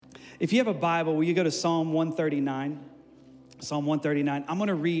If you have a Bible, will you go to Psalm 139? Psalm 139. I'm going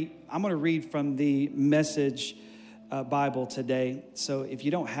to read from the Message Bible today. So if you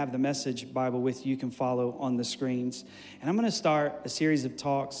don't have the Message Bible with you, you can follow on the screens. And I'm going to start a series of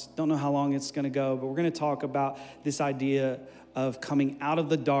talks. Don't know how long it's going to go, but we're going to talk about this idea of coming out of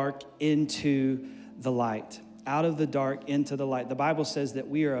the dark into the light. Out of the dark into the light. The Bible says that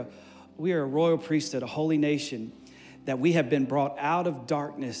we are a royal priesthood, a holy nation, that we have been brought out of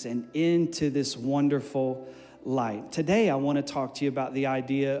darkness and into this wonderful light. Today, I want to talk to you about the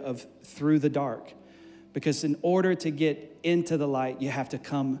idea of through the dark, because in order to get into the light, you have to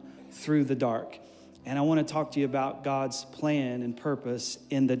come through the dark. And I want to talk to you about God's plan and purpose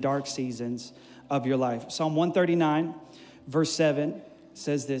in the dark seasons of your life. Psalm 139, verse 7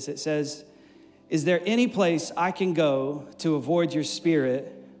 says this. It says, "Is there any place I can go to avoid your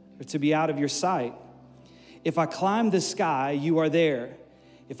spirit or to be out of your sight? If I climb the sky, you are there.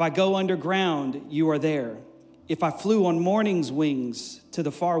 If I go underground, you are there. If I flew on morning's wings to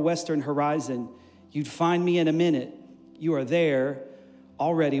the far western horizon, you'd find me in a minute. You are there,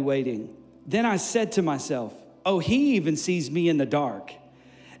 already waiting." Then I said to myself, "Oh, he even sees me in the dark.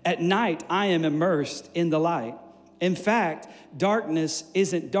 At night, I am immersed in the light. In fact, darkness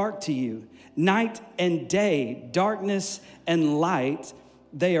isn't dark to you. Night and day, darkness and light,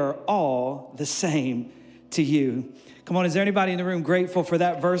 they are all the same to you." Come on, is there anybody in the room grateful for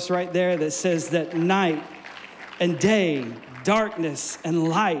that verse right there that says that night and day, darkness and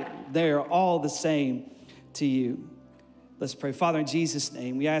light, they are all the same to you? Let's pray. Father, in Jesus'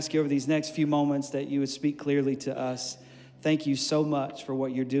 name, we ask you over these next few moments that you would speak clearly to us. Thank you so much for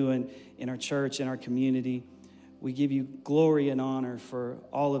what you're doing in our church, in our community. We give you glory and honor for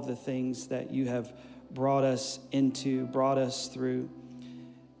all of the things that you have brought us into, brought us through.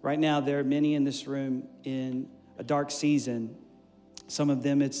 Right now, there are many in this room in a dark season. Some of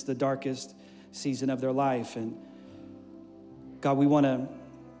them, it's the darkest season of their life. And God, we want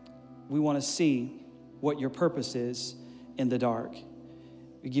to see what your purpose is in the dark.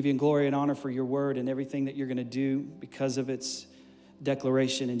 We give you glory and honor for your word and everything that you're going to do because of its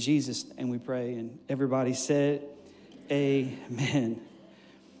declaration. In Jesus' name we pray. And everybody said, amen.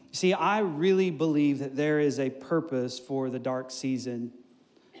 See, I really believe that there is a purpose for the dark season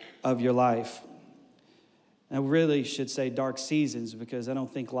of your life. And I really should say dark seasons, because I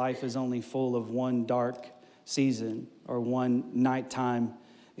don't think life is only full of one dark season or one nighttime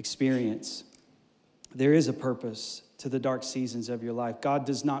experience. There is a purpose to the dark seasons of your life. God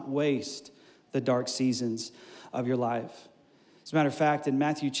does not waste the dark seasons of your life. As a matter of fact, in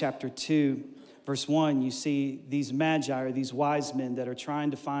Matthew chapter 2, verse 1, you see these magi, or these wise men that are trying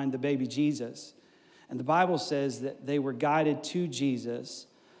to find the baby Jesus. And the Bible says that they were guided to Jesus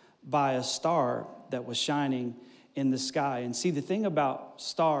by a star that was shining in the sky. And see, the thing about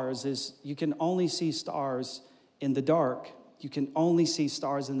stars is you can only see stars in the dark. You can only see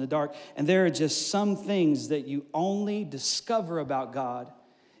stars in the dark. And there are just some things that you only discover about God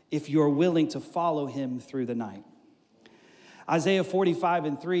if you're willing to follow him through the night. Isaiah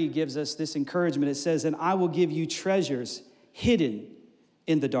 45:3 gives us this encouragement. It says, "And I will give you treasures hidden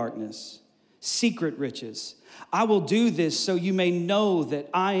in the darkness, secret riches. I will do this so you may know that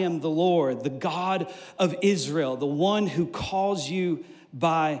I am the Lord, the God of Israel, the one who calls you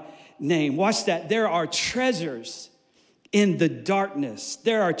by name." Watch that. There are treasures in the darkness.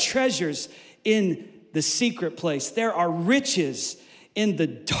 There are treasures in the secret place. There are riches in the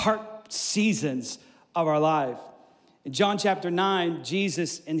dark seasons of our life. In John chapter 9,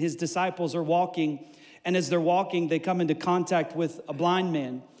 Jesus and his disciples are walking, and as they're walking, they come into contact with a blind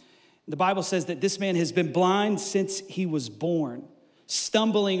man. The Bible says that this man has been blind since he was born,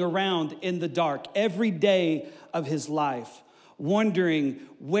 stumbling around in the dark every day of his life, wondering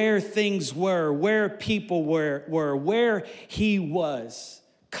where things were, where people were, where he was,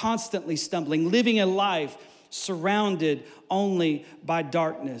 constantly stumbling, living a life surrounded only by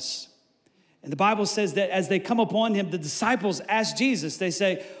darkness. And the Bible says that as they come upon him, the disciples ask Jesus, they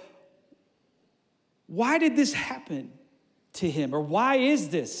say, "Why did this happen to him?" Or "Why is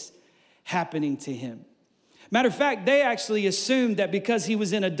this happening to him?" Matter of fact, they actually assumed that because he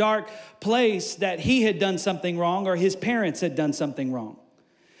was in a dark place that he had done something wrong or his parents had done something wrong.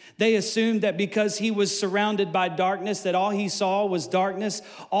 They assumed that because he was surrounded by darkness, that all he saw was darkness,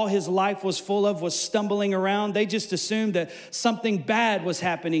 all his life was full of was stumbling around. They just assumed that something bad was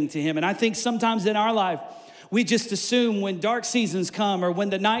happening to him. And I think sometimes in our life, we just assume when dark seasons come or when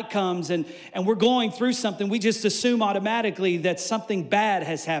the night comes and we're going through something, we just assume automatically that something bad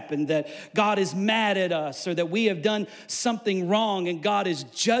has happened, that God is mad at us or that we have done something wrong and God is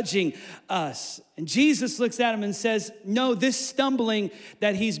judging us. And Jesus looks at him and says, no, this stumbling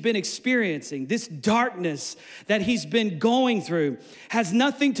that he's been experiencing, this darkness that he's been going through has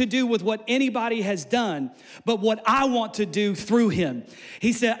nothing to do with what anybody has done, but what I want to do through him.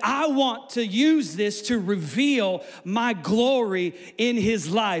 He said, I want to use this to reveal my glory in his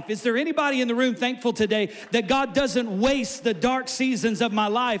life. Is there anybody in the room thankful today that God doesn't waste the dark seasons of my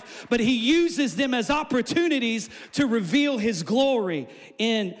life, but he uses them as opportunities to reveal his glory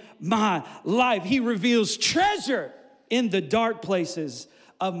in my life? He reveals treasure in the dark places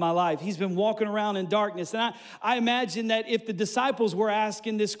of my life. He's been walking around in darkness. And I imagine that if the disciples were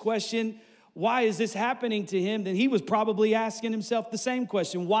asking this question, why is this happening to him? Then he was probably asking himself the same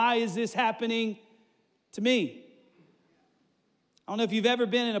question. Why is this happening to me? I don't know if you've ever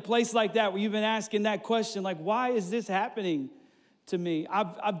been in a place like that where you've been asking that question, like, why is this happening to me?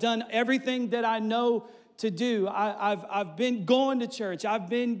 I've done everything that I know to do. I've been going to church. I've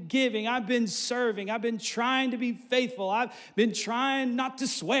been giving. I've been serving. I've been trying to be faithful. I've been trying not to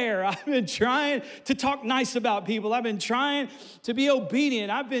swear. I've been trying to talk nice about people. I've been trying to be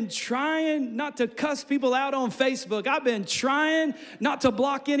obedient. I've been trying not to cuss people out on Facebook. I've been trying not to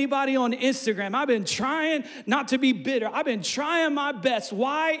block anybody on Instagram. I've been trying not to be bitter. I've been trying my best.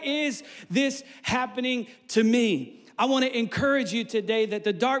 Why is this happening to me? I want to encourage you today that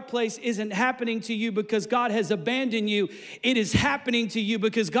the dark place isn't happening to you because God has abandoned you. It is happening to you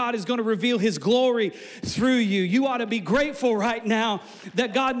because God is going to reveal his glory through you. You ought to be grateful right now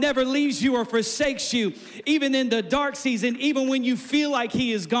that God never leaves you or forsakes you. Even in the dark season, even when you feel like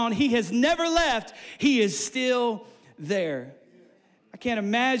he is gone, he has never left. He is still there. I can't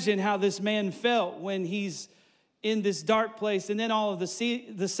imagine how this man felt when he's in this dark place. And then all of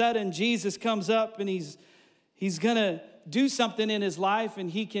the sudden, Jesus comes up and he's going to do something in his life,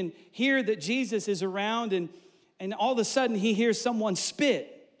 and he can hear that Jesus is around, and all of a sudden he hears someone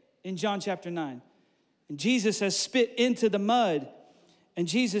spit in John chapter 9. And Jesus has spit into the mud, and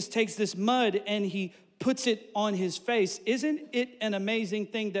Jesus takes this mud and he puts it on his face. Isn't it an amazing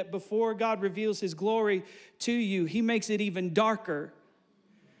thing that before God reveals his glory to you, he makes it even darker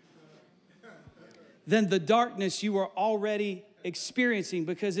than the darkness you are already experiencing,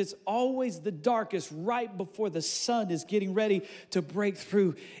 because it's always the darkest right before the sun is getting ready to break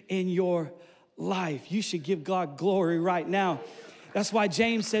through in your life. You should give God glory right now. That's why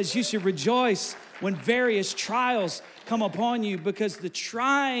James says you should rejoice when various trials come upon you, because the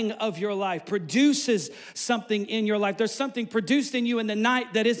trying of your life produces something in your life. There's something produced in you in the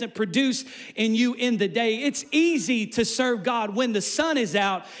night that isn't produced in you in the day. It's easy to serve God when the sun is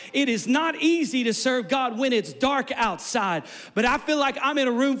out. It is not easy to serve God when it's dark outside. But I feel like I'm in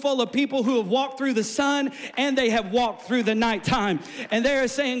a room full of people who have walked through the sun and they have walked through the nighttime. And they are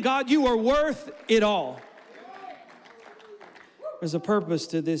saying, God, you are worth it all. There's a purpose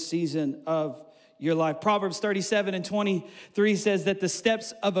to this season of your life. Proverbs 37 and 23 says that the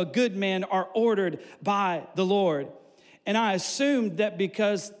steps of a good man are ordered by the Lord. And I assumed that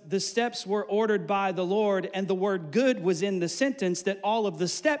because the steps were ordered by the Lord and the word good was in the sentence, that all of the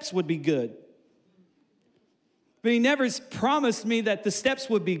steps would be good. But he never promised me that the steps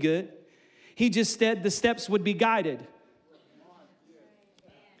would be good. He just said the steps would be guided.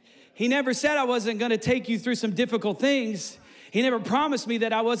 He never said I wasn't going to take you through some difficult things. He never promised me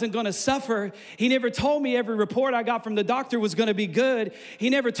that I wasn't going to suffer. He never told me every report I got from the doctor was going to be good. He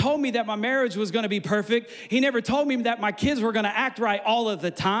never told me that my marriage was going to be perfect. He never told me that my kids were going to act right all of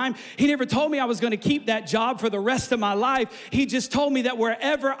the time. He never told me I was going to keep that job for the rest of my life. He just told me that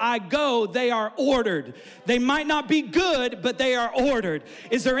wherever I go, they are ordered. They might not be good, but they are ordered.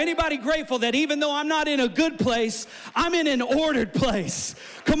 Is there anybody grateful that even though I'm not in a good place, I'm in an ordered place?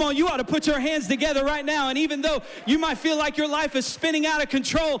 Come on, you ought to put your hands together right now. And even though you might feel like your life is spinning out of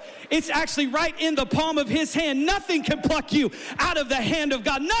control, it's actually right in the palm of his hand. Nothing can pluck you out of the hand of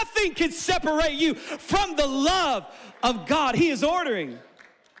God. Nothing can separate you from the love of God. He is ordering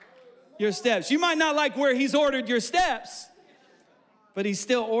your steps. You might not like where he's ordered your steps, but he's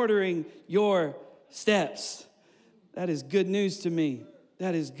still ordering your steps. That is good news to me.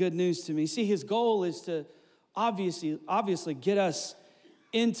 That is good news to me. See, his goal is to obviously get us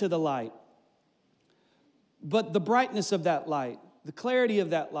into the light. But the brightness of that light, the clarity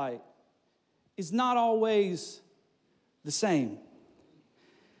of that light is not always the same.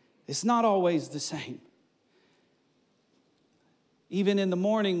 It's not always the same. Even in the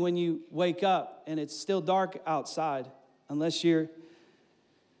morning when you wake up and it's still dark outside, unless you're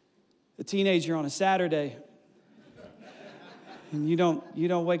a teenager on a Saturday, and you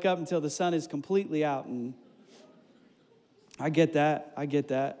don't wake up until the sun is completely out. And I get that.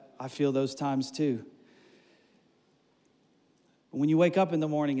 I feel those times too. When you wake up in the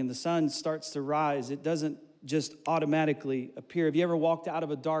morning and the sun starts to rise, it doesn't just automatically appear. Have you ever walked out of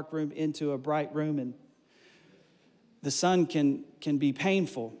a dark room into a bright room, and the sun can be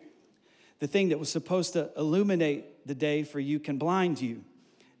painful? The thing that was supposed to illuminate the day for you can blind you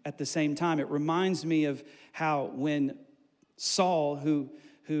at the same time. It reminds me of how when Saul,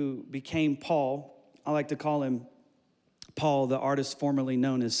 who became Paul, I like to call him Paul, the artist formerly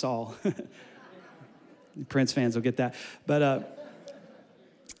known as Saul. Prince fans will get that.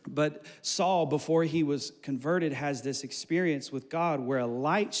 But Saul, before he was converted, has this experience with God where a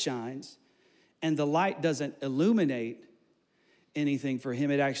light shines, and the light doesn't illuminate anything for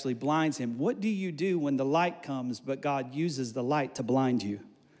him. It actually blinds him. What do you do when the light comes, but God uses the light to blind you?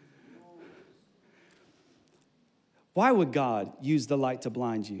 Why would God use the light to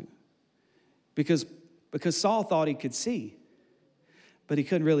blind you? Because Saul thought he could see, but he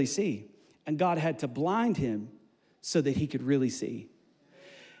couldn't really see. And God had to blind him so that he could really see.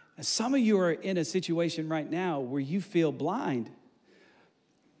 And some of you are in a situation right now where you feel blind,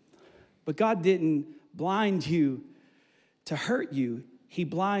 but God didn't blind you to hurt you. He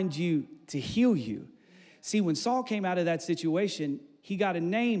blinded you to heal you. See, when Saul came out of that situation, he got a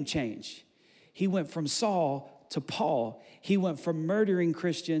name change. He went from Saul to Paul. He went from murdering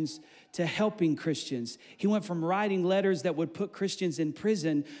Christians to helping Christians. He went from writing letters that would put Christians in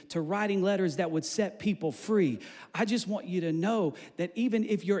prison to writing letters that would set people free. I just want you to know that even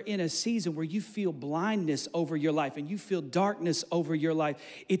if you're in a season where you feel blindness over your life and you feel darkness over your life,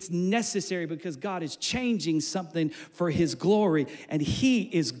 it's necessary because God is changing something for his glory, and he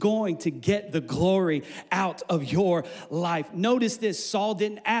is going to get the glory out of your life. Notice this, Saul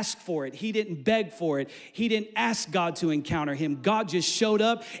didn't ask for it. He didn't beg for it. He didn't ask God to encounter him. God just showed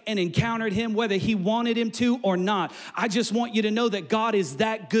up and encountered him whether he wanted him to or not. I just want you to know that God is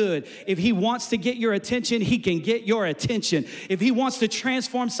that good. If he wants to get your attention, he can get your attention. If he wants to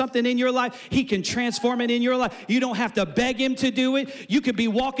transform something in your life, he can transform it in your life. You don't have to beg him to do it. You could be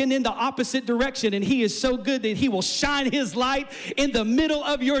walking in the opposite direction, and he is so good that he will shine his light in the middle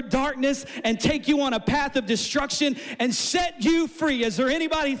of your darkness and take you on a path of destruction and set you free. Is there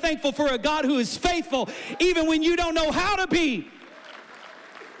anybody thankful for a God who is faithful even when you don't know how to be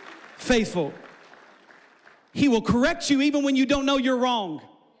faithful? He will correct you even when you don't know you're wrong.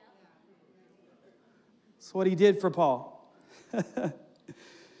 That's what he did for Paul.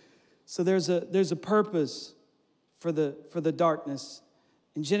 So there's a purpose for the darkness.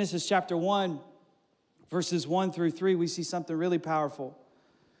 In Genesis chapter 1, verses 1 through 3, we see something really powerful.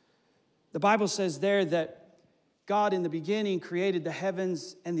 The Bible says there that God in the beginning created the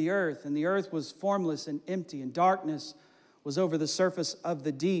heavens and the earth was formless and empty, and darkness was over the surface of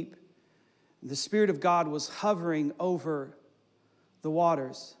the deep. The Spirit of God was hovering over the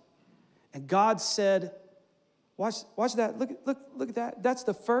waters. And God said, watch that, look at that. That's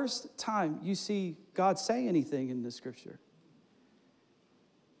the first time you see God say anything in the scripture.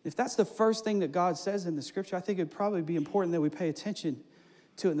 If that's the first thing that God says in the scripture, I think it'd probably be important that we pay attention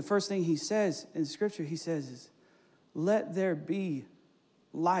to it. And the first thing he says in scripture, he says is, let there be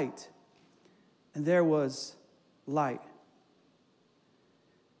light. And there was light.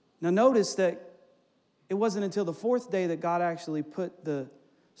 Now notice that it wasn't until the fourth day that God actually put the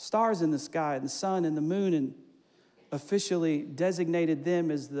stars in the sky and the sun and the moon and officially designated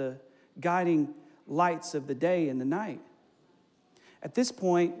them as the guiding lights of the day and the night. At this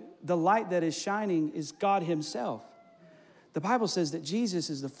point, the light that is shining is God himself. The Bible says that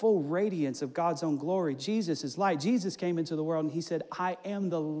Jesus is the full radiance of God's own glory. Jesus is light. Jesus came into the world and he said, I am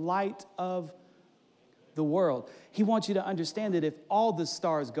the light of the world. He wants you to understand that if all the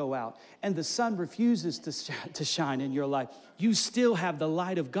stars go out and the sun refuses to shine in your life, you still have the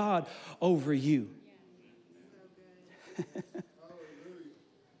light of God over you.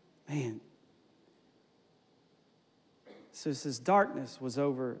 Man. So it says darkness was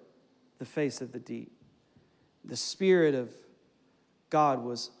over the face of the deep. The Spirit of God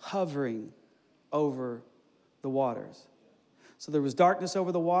was hovering over the waters. So there was darkness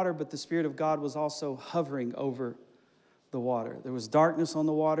over the water, but the Spirit of God was also hovering over the water. There was darkness on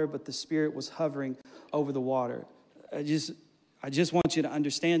the water, but the Spirit was hovering over the water. I just want you to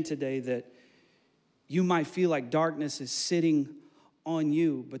understand today that you might feel like darkness is sitting on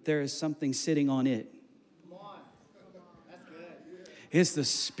you, but there is something sitting on it. Come on. That's good. It's the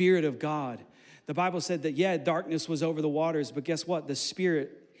Spirit of God. The Bible said that, yeah, darkness was over the waters, but guess what? The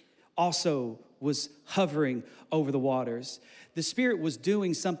Spirit also was hovering over the waters. The Spirit was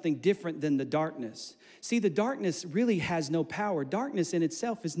doing something different than the darkness. See, the darkness really has no power. Darkness in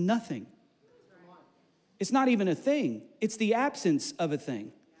itself is nothing. It's not even a thing. It's the absence of a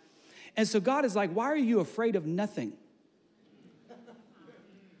thing. And so God is like, why are you afraid of nothing?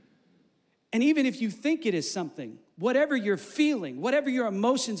 And even if you think it is something, whatever you're feeling, whatever your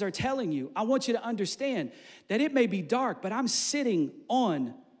emotions are telling you, I want you to understand that it may be dark, but I'm sitting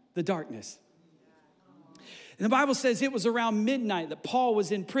on the darkness. And the Bible says it was around midnight that Paul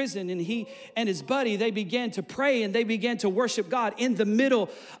was in prison, and he and his buddy, they began to pray and they began to worship God in the middle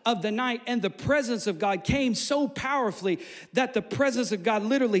of the night. And the presence of God came so powerfully that the presence of God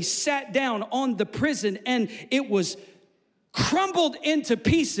literally sat down on the prison, and it was crumbled into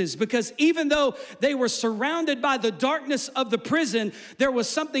pieces, because even though they were surrounded by the darkness of the prison, there was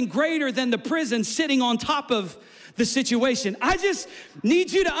something greater than the prison sitting on top of the situation. I just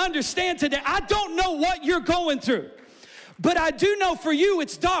need you to understand today, I don't know what you're going through, but I do know for you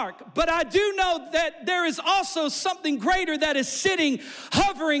it's dark, but I do know that there is also something greater that is sitting,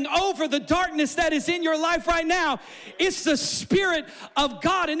 hovering over the darkness that is in your life right now. It's the Spirit of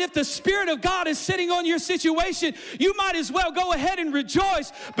God. And if the Spirit of God is sitting on your situation, you might as well go ahead and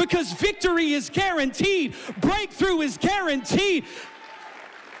rejoice, because victory is guaranteed. Breakthrough is guaranteed.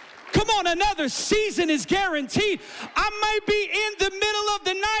 Come on, another season is guaranteed. I may be in the middle of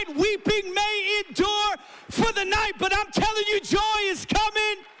the night, weeping may endure for the night, but I'm telling you, joy is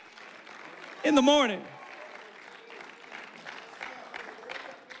coming in the morning.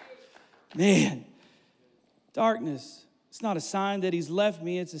 Man, darkness, it's not a sign that he's left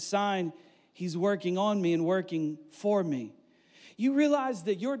me. It's a sign he's working on me and working for me. You realize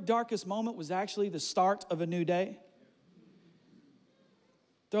that your darkest moment was actually the start of a new day?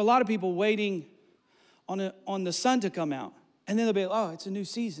 There are a lot of people waiting on the sun to come out. And then they'll be like, oh, it's a new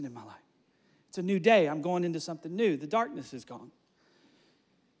season in my life. It's a new day. I'm going into something new. The darkness is gone.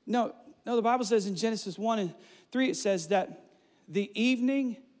 No, the Bible says in Genesis 1 and 3, it says that the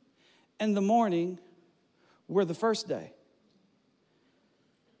evening and the morning were the first day.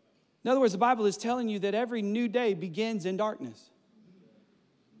 In other words, the Bible is telling you that every new day begins in darkness.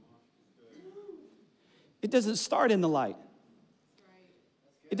 It doesn't start in the light.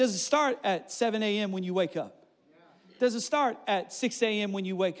 It doesn't start at 7 a.m. when you wake up. It doesn't start at 6 a.m. when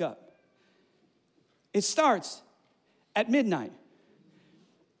you wake up. It starts at midnight.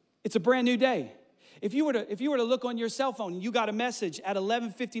 It's a brand new day. If you were to look on your cell phone and you got a message at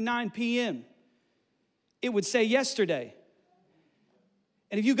 11:59 p.m., it would say yesterday.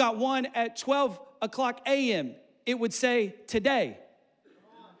 And if you got one at 12 o'clock a.m., it would say today.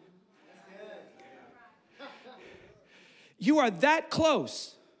 You are that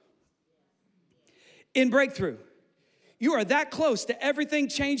close in breakthrough. You are that close to everything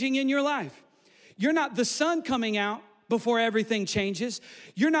changing in your life. You're not the sun coming out before everything changes.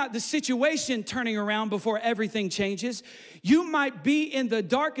 You're not the situation turning around before everything changes. You might be in the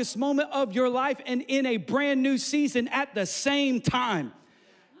darkest moment of your life and in a brand new season at the same time.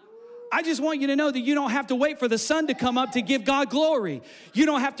 I just want you to know that you don't have to wait for the sun to come up to give God glory. You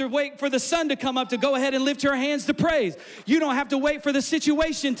don't have to wait for the sun to come up to go ahead and lift your hands to praise. You don't have to wait for the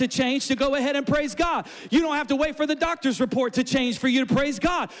situation to change to go ahead and praise God. You don't have to wait for the doctor's report to change for you to praise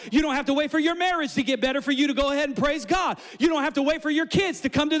God. You don't have to wait for your marriage to get better for you to go ahead and praise God. You don't have to wait for your kids to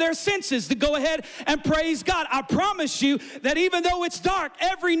come to their senses to go ahead and praise God. I promise you that even though it's dark,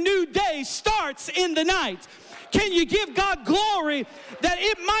 every new day starts in the night. Can you give God glory that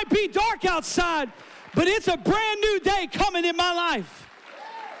it might be dark outside, but it's a brand new day coming in my life?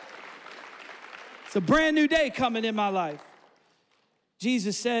 It's a brand new day coming in my life.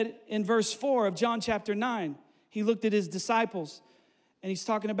 Jesus said in verse 4 of John chapter 9, he looked at his disciples and he's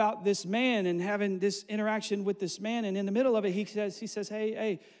talking about this man and having this interaction with this man. And in the middle of it, he says,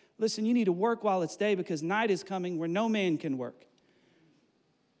 hey, listen, you need to work while it's day, because night is coming where no man can work.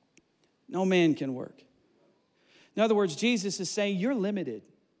 No man can work. In other words, Jesus is saying you're limited.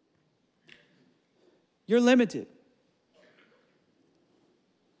 You're limited.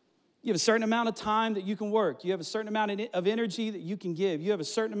 You have a certain amount of time that you can work. You have a certain amount of energy that you can give. You have a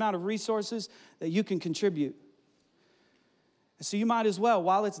certain amount of resources that you can contribute. And so you might as well,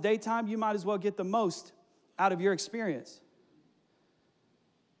 while it's daytime, you might as well get the most out of your experience.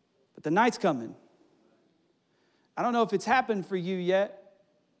 But the night's coming. I don't know if it's happened for you yet.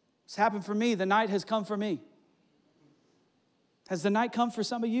 It's happened for me. The night has come for me. Has the night come for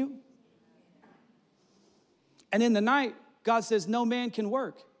some of you? And in the night, God says no man can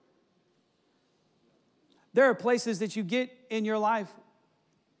work. There are places that you get in your life,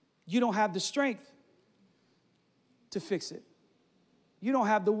 you don't have the strength to fix it. You don't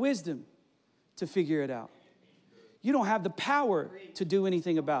have the wisdom to figure it out. You don't have the power to do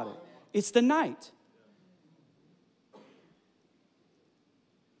anything about it. It's the night.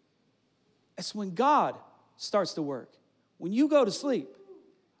 It's when God starts to work. When you go to sleep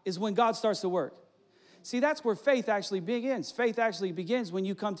is when God starts to work. See, that's where faith actually begins. Faith actually begins when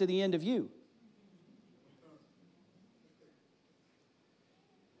you come to the end of you.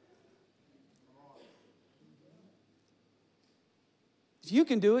 If you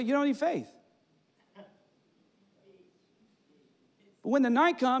can do it, you don't need faith. But when the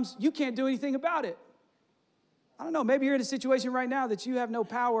night comes, you can't do anything about it. I don't know, maybe you're in a situation right now that you have no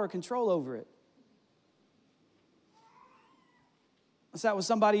power or control over it. I sat with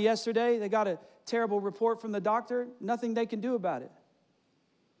somebody yesterday. They got a terrible report from the doctor. Nothing they can do about it.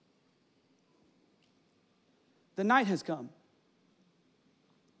 The night has come.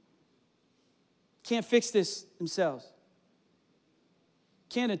 Can't fix this themselves.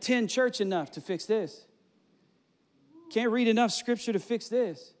 Can't attend church enough to fix this. Can't read enough scripture to fix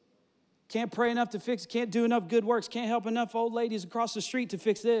this. Can't pray enough to fix it. Can't do enough good works. Can't help enough old ladies across the street to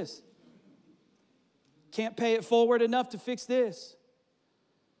fix this. Can't pay it forward enough to fix this.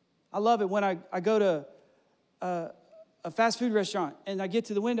 I love it when I go to a fast food restaurant and I get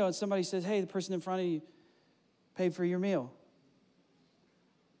to the window and somebody says, hey, the person in front of you paid for your meal.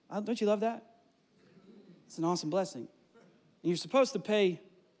 Don't you love that? It's an awesome blessing. And you're supposed to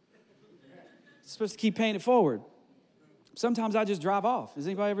keep paying it forward. Sometimes I just drive off. Has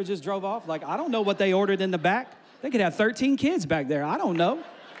anybody ever just drove off? Like, I don't know what they ordered in the back. They could have 13 kids back there. I don't know.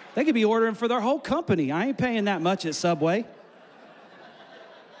 They could be ordering for their whole company. I ain't paying that much at Subway.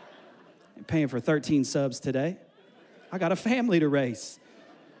 I'm paying for 13 subs today. I got a family to raise.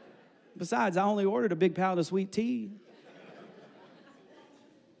 Besides, I only ordered a big pound of sweet tea.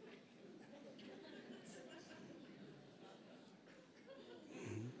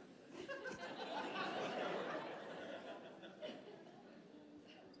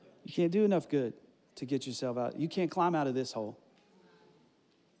 You can't do enough good to get yourself out. You can't climb out of this hole.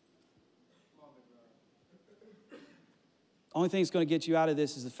 Only thing that's going to get you out of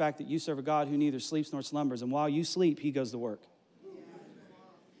this is the fact that you serve a God who neither sleeps nor slumbers. And while you sleep, he goes to work.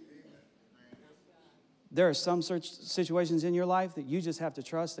 There are some situations in your life that you just have to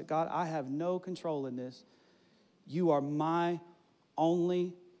trust that, God, I have no control in this. You are my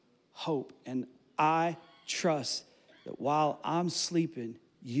only hope. And I trust that while I'm sleeping,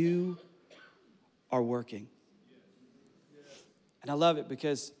 you are working. And I love it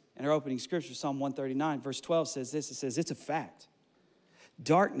because in our opening scripture, Psalm 139, verse 12 says this. It says, it's a fact.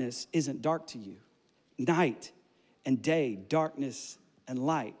 Darkness isn't dark to you. Night and day, darkness and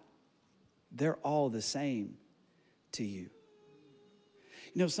light, they're all the same to you.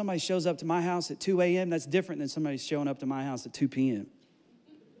 You know, if somebody shows up to my house at 2 a.m., that's different than somebody showing up to my house at 2 p.m.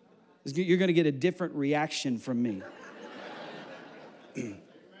 You're going to get a different reaction from me.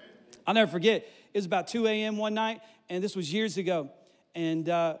 I'll never forget, it was about 2 a.m. one night, and this was years ago, and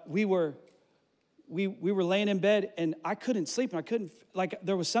we were laying in bed, and I couldn't sleep, and I couldn't, like,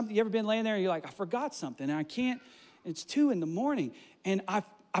 there was something, you ever been laying there, and you're like, I forgot something, and I can't, it's 2 in the morning, and I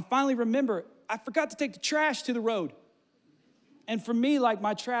finally remember, I forgot to take the trash to the road, and for me, like,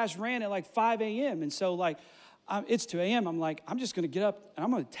 my trash ran at like 5 a.m., and so, like, it's 2 a.m. I'm like, I'm just going to get up and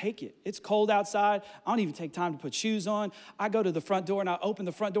I'm going to take it. It's cold outside. I don't even take time to put shoes on. I go to the front door and I open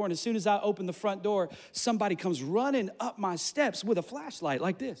the front door. And as soon as I open the front door, somebody comes running up my steps with a flashlight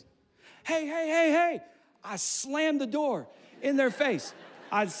like this. Hey, hey, hey, hey. I slammed the door in their face.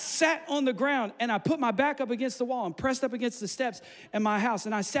 I sat on the ground and I put my back up against the wall and pressed up against the steps in my house.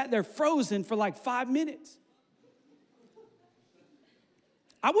 And I sat there frozen for like 5 minutes.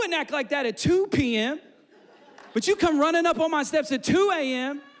 I wouldn't act like that at 2 p.m., but you come running up on my steps at 2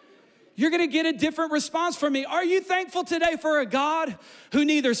 a.m., you're going to get a different response from me. Are you thankful today for a God who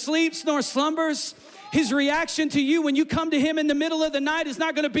neither sleeps nor slumbers? His reaction to you when you come to him in the middle of the night is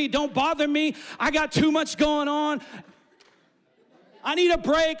not going to be, don't bother me. I got too much going on. I need a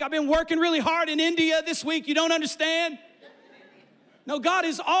break. I've been working really hard in India this week. You don't understand? No, God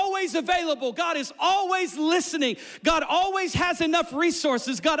is always available. God is always listening. God always has enough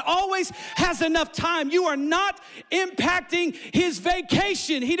resources. God always has enough time. You are not impacting his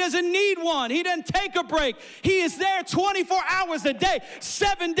vacation. He doesn't need one. He doesn't take a break. He is there 24 hours a day,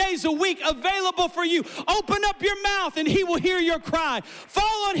 7 days a week, available for you. Open up your mouth and he will hear your cry.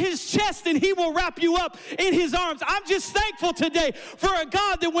 Fall on his chest and he will wrap you up in his arms. I'm just thankful today for a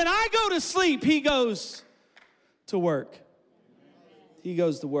God that when I go to sleep, he goes to work. He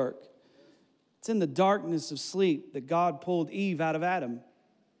goes to work. It's in the darkness of sleep that God pulled Eve out of Adam.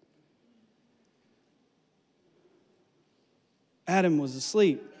 Adam was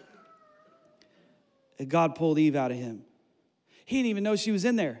asleep, and God pulled Eve out of him. He didn't even know she was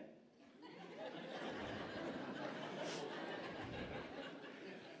in there.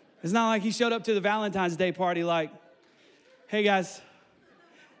 It's not like he showed up to the Valentine's Day party like, hey, guys.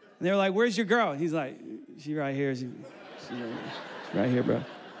 And they were like, where's your girl? He's like, she right here. She's right here, bro.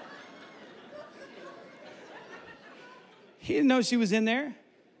 He didn't know she was in there,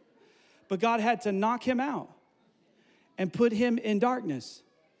 but God had to knock him out and put him in darkness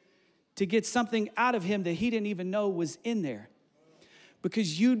to get something out of him that he didn't even know was in there.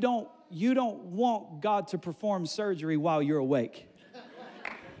 Because you don't want God to perform surgery while you're awake.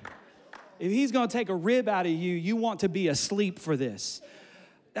 If he's going to take a rib out of you, you want to be asleep for this.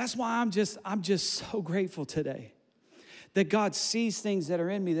 That's why I'm just so grateful today that God sees things that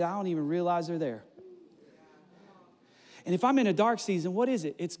are in me that I don't even realize are there. And if I'm in a dark season, what is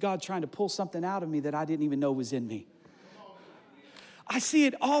it? It's God trying to pull something out of me that I didn't even know was in me. I see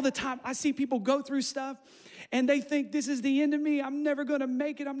it all the time. I see people go through stuff and they think this is the end of me. I'm never going to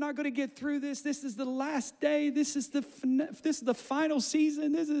make it. I'm not going to get through this. This is the last day. This is the final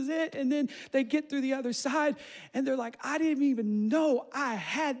season. This is it. And then they get through the other side and they're like, I didn't even know I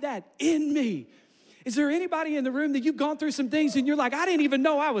had that in me. Is there anybody in the room that you've gone through some things and you're like, I didn't even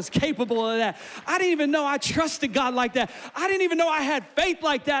know I was capable of that. I didn't even know I trusted God like that. I didn't even know I had faith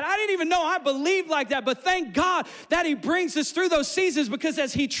like that. I didn't even know I believed like that. But thank God that he brings us through those seasons, because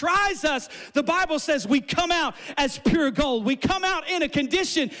as he tries us, the Bible says we come out as pure gold. We come out in a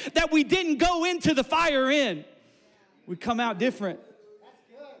condition that we didn't go into the fire in. We come out different.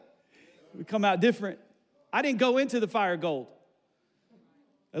 We come out different. I didn't go into the fire gold.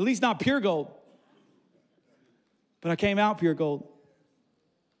 At least not pure gold. But I came out pure gold.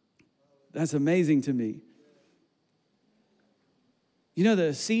 That's amazing to me. You know,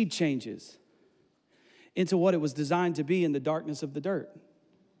 the seed changes into what it was designed to be in the darkness of the dirt.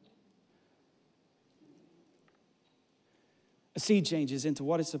 A seed changes into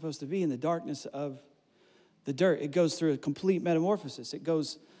what it's supposed to be in the darkness of the dirt. It goes through a complete metamorphosis. It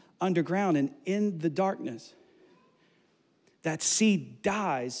goes underground, and in the darkness, that seed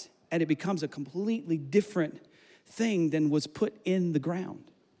dies and it becomes a completely different thing than was put in the ground.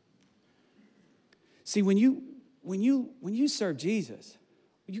 See, when you serve Jesus,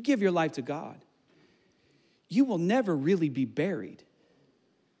 when you give your life to God, you will never really be buried.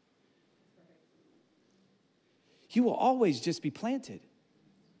 You will always just be planted.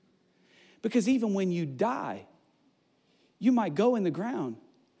 Because even when you die, you might go in the ground,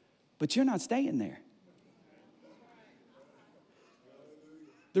 but you're not staying there.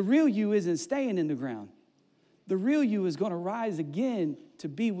 The real you isn't staying in the ground. The real you is going to rise again to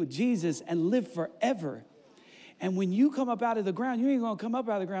be with Jesus and live forever. And when you come up out of the ground, you ain't going to come up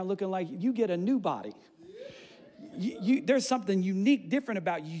out of the ground looking like you get a new body. There's something unique, different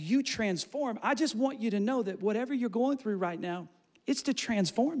about you. You transform. I just want you to know that whatever you're going through right now, it's to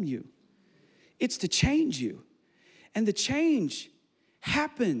transform you. It's to change you. And the change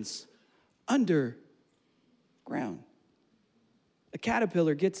happens underground. A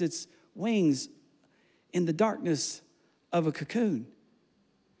caterpillar gets its wings in the darkness of a cocoon.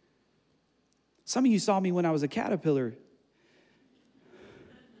 Some of you saw me when I was a caterpillar.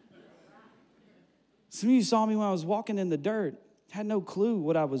 Some of you saw me when I was walking in the dirt. Had no clue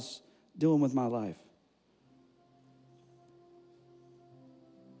what I was doing with my life.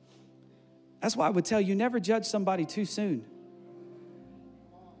 That's why I would tell you, never judge somebody too soon.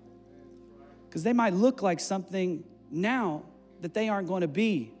 Because they might look like something now that they aren't going to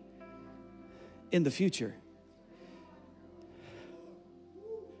be in the future.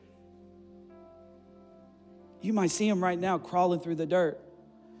 You might see them right now crawling through the dirt,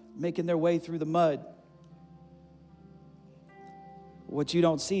 making their way through the mud. What you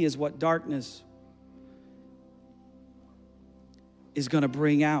don't see is what darkness is going to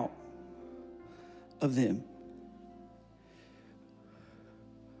bring out of them.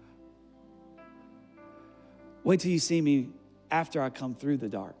 Wait till you see me after I come through the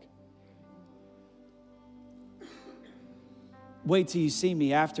dark. Wait till you see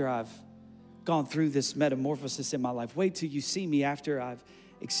me after I've gone through this metamorphosis in my life. Wait till you see me after I've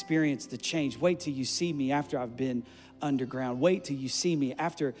experienced the change. Wait till you see me after I've been underground. Wait till you see me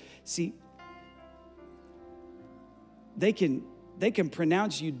after. See, they can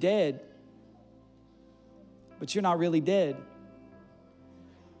pronounce you dead, but you're not really dead.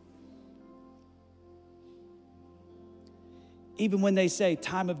 Even when they say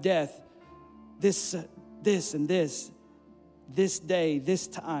time of death, this and this day, this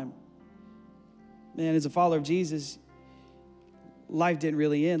time. Man, as a follower of Jesus, life didn't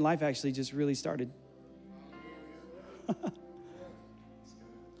really end. Life actually just really started.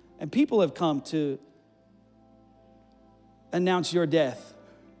 And people have come to announce your death,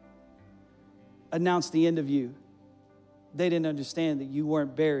 announce the end of you. They didn't understand that you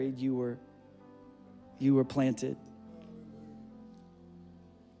weren't buried, you were planted.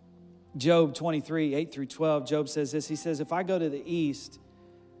 Job 23, 8 through 12, Job says this. He says, if I go to the east,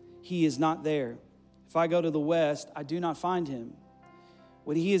 he is not there. If I go to the west, I do not find him.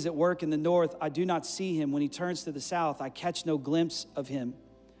 When he is at work in the north, I do not see him. When he turns to the south, I catch no glimpse of him.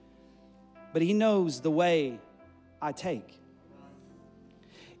 But he knows the way I take.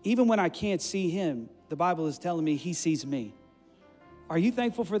 Even when I can't see him, the Bible is telling me he sees me. Are you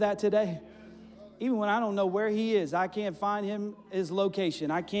thankful for that today? Even when I don't know where he is, I can't find him, his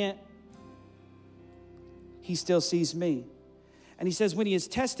location. He still sees me. And he says, when he has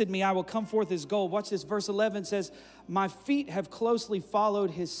tested me, I will come forth as gold. Watch this. Verse 11 says, my feet have closely followed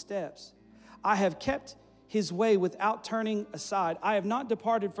his steps. I have kept his way without turning aside. I have not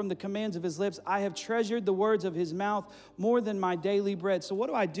departed from the commands of his lips. I have treasured the words of his mouth more than my daily bread. So what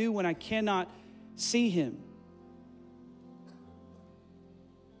do I do when I cannot see him?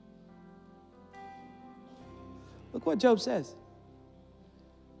 Look what Job says.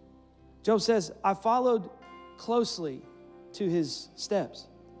 Job says, I followed closely to his steps.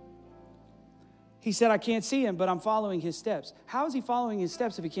 He said, I can't see him, but I'm following his steps. How is he following his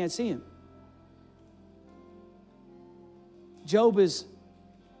steps if he can't see him? Job is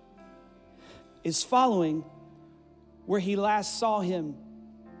following where he last saw him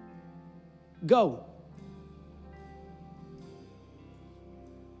go.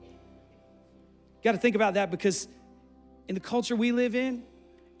 Got to think about that, because in the culture we live in,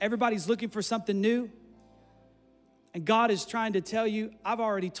 everybody's looking for something new. And God is trying to tell you, I've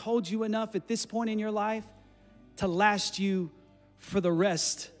already told you enough at this point in your life to last you for the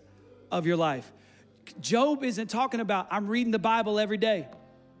rest of your life. Job isn't talking about, I'm reading the Bible every day.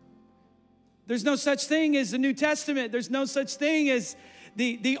 There's no such thing as the New Testament. There's no such thing as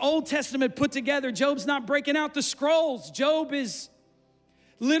the Old Testament put together. Job's not breaking out the scrolls. Job is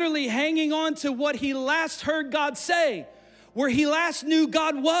literally hanging on to what he last heard God say, where he last knew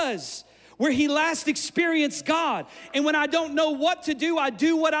God was, where he last experienced God. And when I don't know what to do, I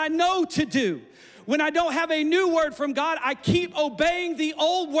do what I know to do. When I don't have a new word from God, I keep obeying the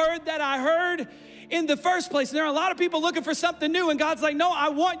old word that I heard in the first place. And there are a lot of people looking for something new, and God's like, no, I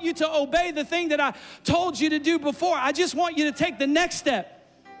want you to obey the thing that I told you to do before. I just want you to take the next step.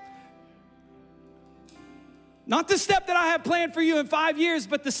 Not the step that I have planned for you in 5 years,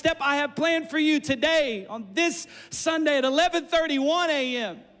 but the step I have planned for you today on this Sunday at 11:31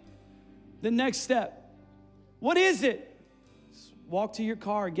 a.m. The next step. What is it? Just walk to your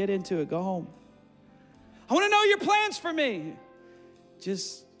car, get into it, go home. I want to know your plans for me.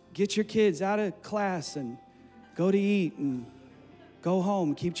 Just get your kids out of class and go to eat and go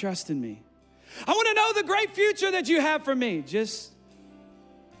home. Keep trusting me. I want to know the great future that you have for me. Just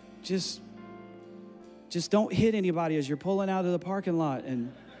don't hit anybody as you're pulling out of the parking lot,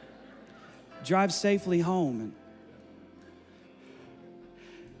 and drive safely home. And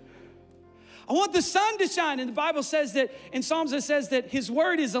I want the sun to shine. And the Bible says that, in Psalms it says that his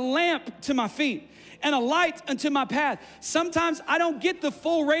word is a lamp to my feet and a light unto my path. Sometimes I don't get the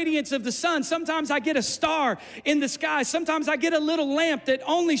full radiance of the sun. Sometimes I get a star in the sky. Sometimes I get a little lamp that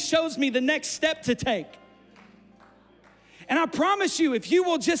only shows me the next step to take. And I promise you, if you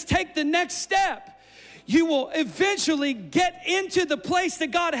will just take the next step, you will eventually get into the place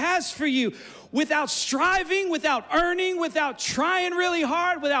that God has for you without striving, without earning, without trying really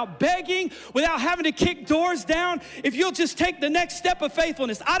hard, without begging, without having to kick doors down. If you'll just take the next step of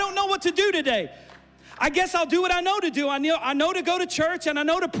faithfulness. I don't know what to do today. I guess I'll do what I know to do. I know to go to church, and I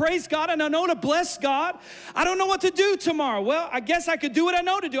know to praise God, and I know to bless God. I don't know what to do tomorrow. Well, I guess I could do what I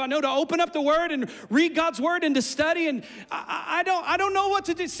know to do. I know to open up the Word and read God's Word and to study, and I don't know what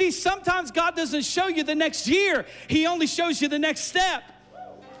to do. See, sometimes God doesn't show you the next year. He only shows you the next step.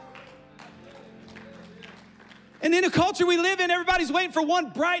 And in the culture we live in, everybody's waiting for one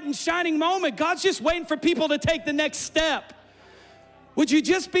bright and shining moment. God's just waiting for people to take the next step. Would you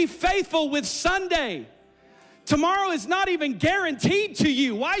just be faithful with Sunday? Tomorrow is not even guaranteed to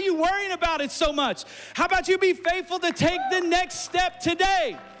you. Why are you worrying about it so much? How about you be faithful to take the next step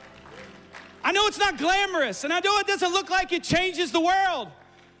today? I know it's not glamorous, and I know it doesn't look like it changes the world,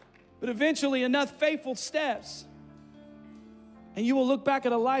 but eventually enough faithful steps, and you will look back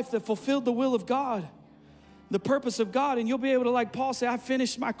at a life that fulfilled the will of God, the purpose of God, and you'll be able to, like Paul, say, I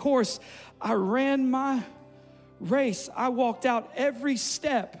finished my course. I ran my race. I walked out every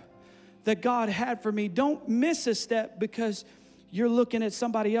step that God had for me. Don't miss a step because you're looking at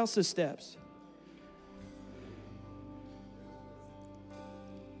somebody else's steps.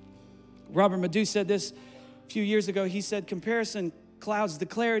 Robert Madu said this a few years ago. He said, comparison clouds the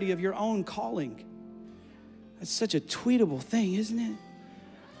clarity of your own calling. That's such a tweetable thing, isn't it?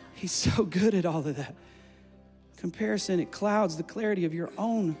 He's so good at all of that. Comparison, it clouds the clarity of your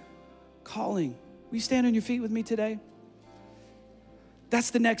own calling. Will you stand on your feet with me today?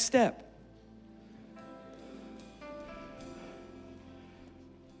 That's the next step.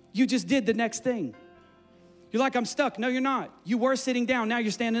 You just did the next thing. You're like, I'm stuck. No, you're not. You were sitting down. Now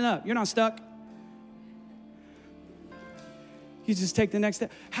you're standing up. You're not stuck. You just take the next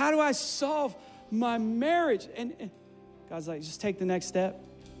step. How do I solve my marriage? And God's like, just take the next step.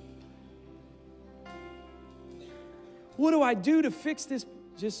 What do I do to fix this?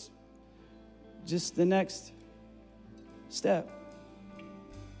 Just the next step.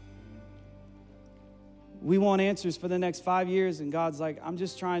 We want answers for the next 5 years, and God's like, I'm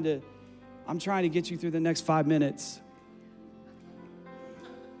trying to get you through the next 5 minutes.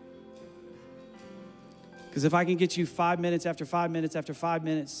 Because if I can get you 5 minutes after 5 minutes after 5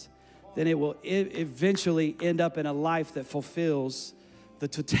 minutes, then it will eventually end up in a life that fulfills the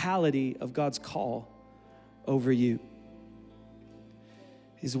totality of God's call over you.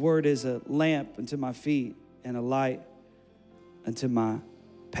 His word is a lamp unto my feet and a light unto my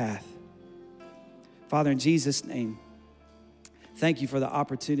path. Father, in Jesus' name, thank you for the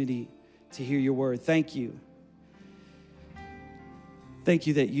opportunity to hear your word. Thank you. Thank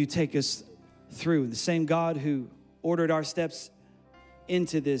you that you take us through. The same God who ordered our steps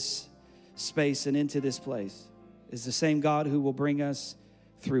into this space and into this place is the same God who will bring us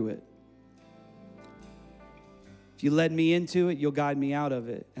through it. If you led me into it, you'll guide me out of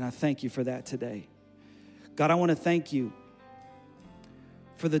it. And I thank you for that today. God, I want to thank you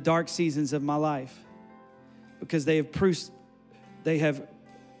for the dark seasons of my life because they have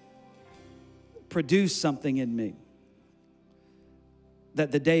produced something in me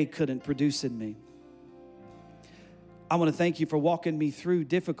that the day couldn't produce in me. I want to thank you for walking me through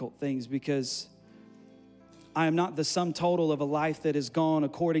difficult things because I am not the sum total of a life that has gone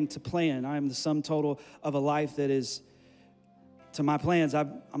according to plan. I am the sum total of a life that is, to my plans,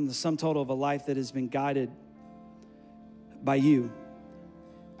 I'm the sum total of a life that has been guided by you.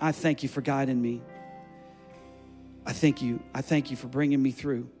 I thank you for guiding me. I thank you. I thank you for bringing me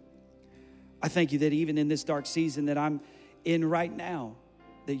through. I thank you that even in this dark season that I'm in right now,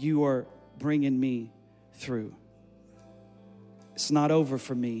 that you are bringing me through. It's not over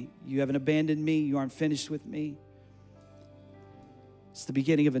for me. You haven't abandoned me. You aren't finished with me. It's the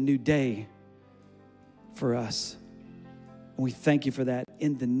beginning of a new day for us. And we thank you for that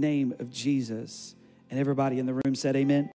in the name of Jesus. And everybody in the room said amen.